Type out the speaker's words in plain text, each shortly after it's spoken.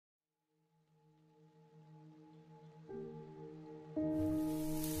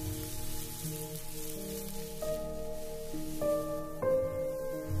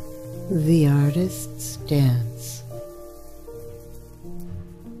The Artist's Dance.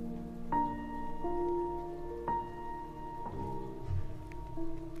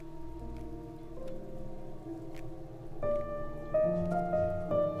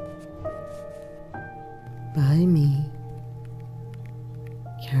 By me,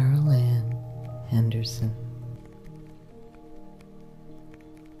 Henderson.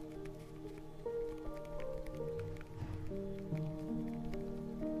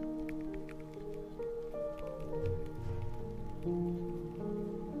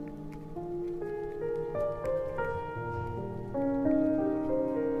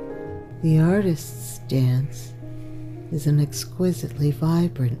 The artist's dance is an exquisitely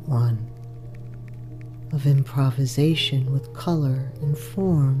vibrant one of improvisation with color and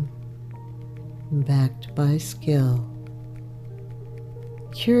form, backed by skill,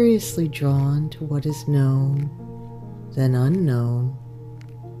 curiously drawn to what is known, then unknown,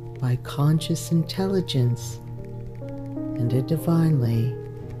 by conscious intelligence and a divinely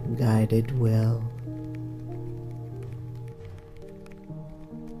guided will.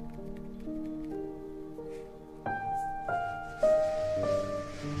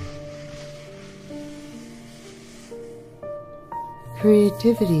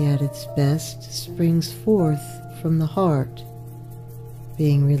 Creativity at its best springs forth from the heart,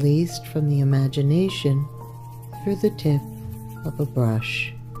 being released from the imagination through the tip of a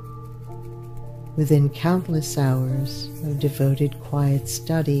brush. Within countless hours of devoted quiet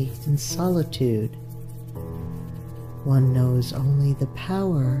study and solitude, one knows only the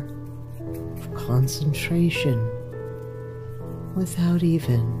power of concentration without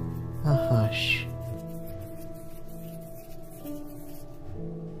even a hush.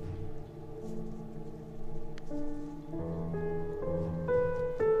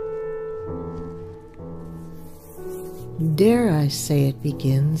 Dare I say it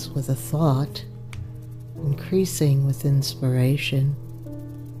begins with a thought, increasing with inspiration.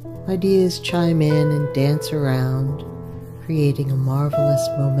 Ideas chime in and dance around, creating a marvelous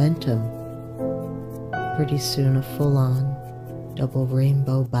momentum. Pretty soon a full-on double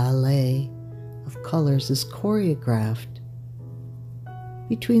rainbow ballet of colors is choreographed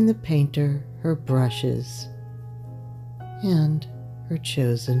between the painter, her brushes, and her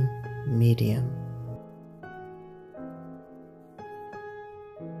chosen medium.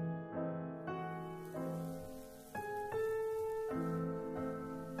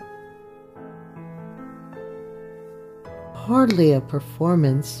 Hardly a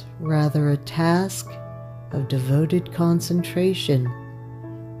performance, rather a task of devoted concentration.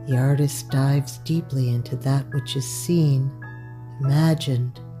 The artist dives deeply into that which is seen,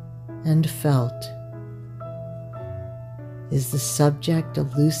 imagined, and felt. Is the subject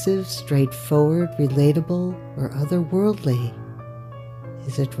elusive, straightforward, relatable, or otherworldly?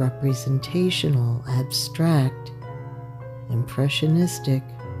 Is it representational, abstract, impressionistic,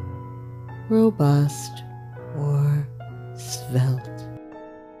 robust, or svelte?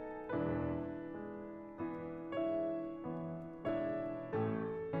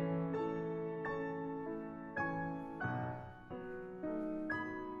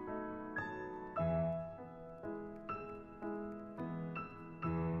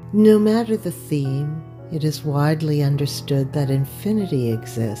 No matter the theme, it is widely understood that infinity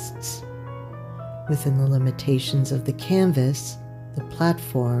exists within the limitations of the canvas, the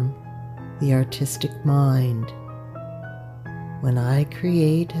platform, the artistic mind. When I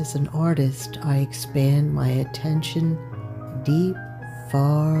create as an artist, I expand my attention deep,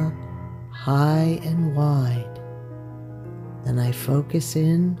 far, high, and wide. Then I focus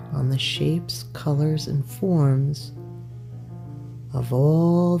in on the shapes, colors, and forms of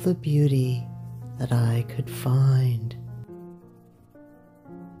all the beauty that I could find.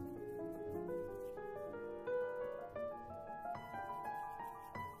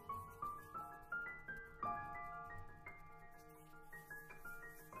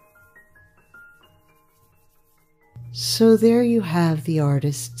 So there you have the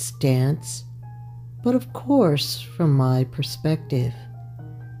artist's dance, but of course from my perspective,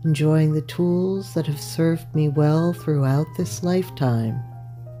 enjoying the tools that have served me well throughout this lifetime.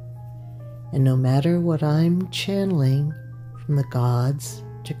 And no matter what I'm channeling from the gods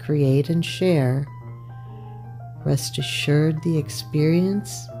to create and share, rest assured the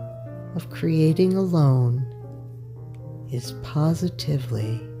experience of creating alone is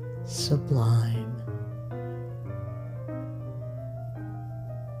positively sublime.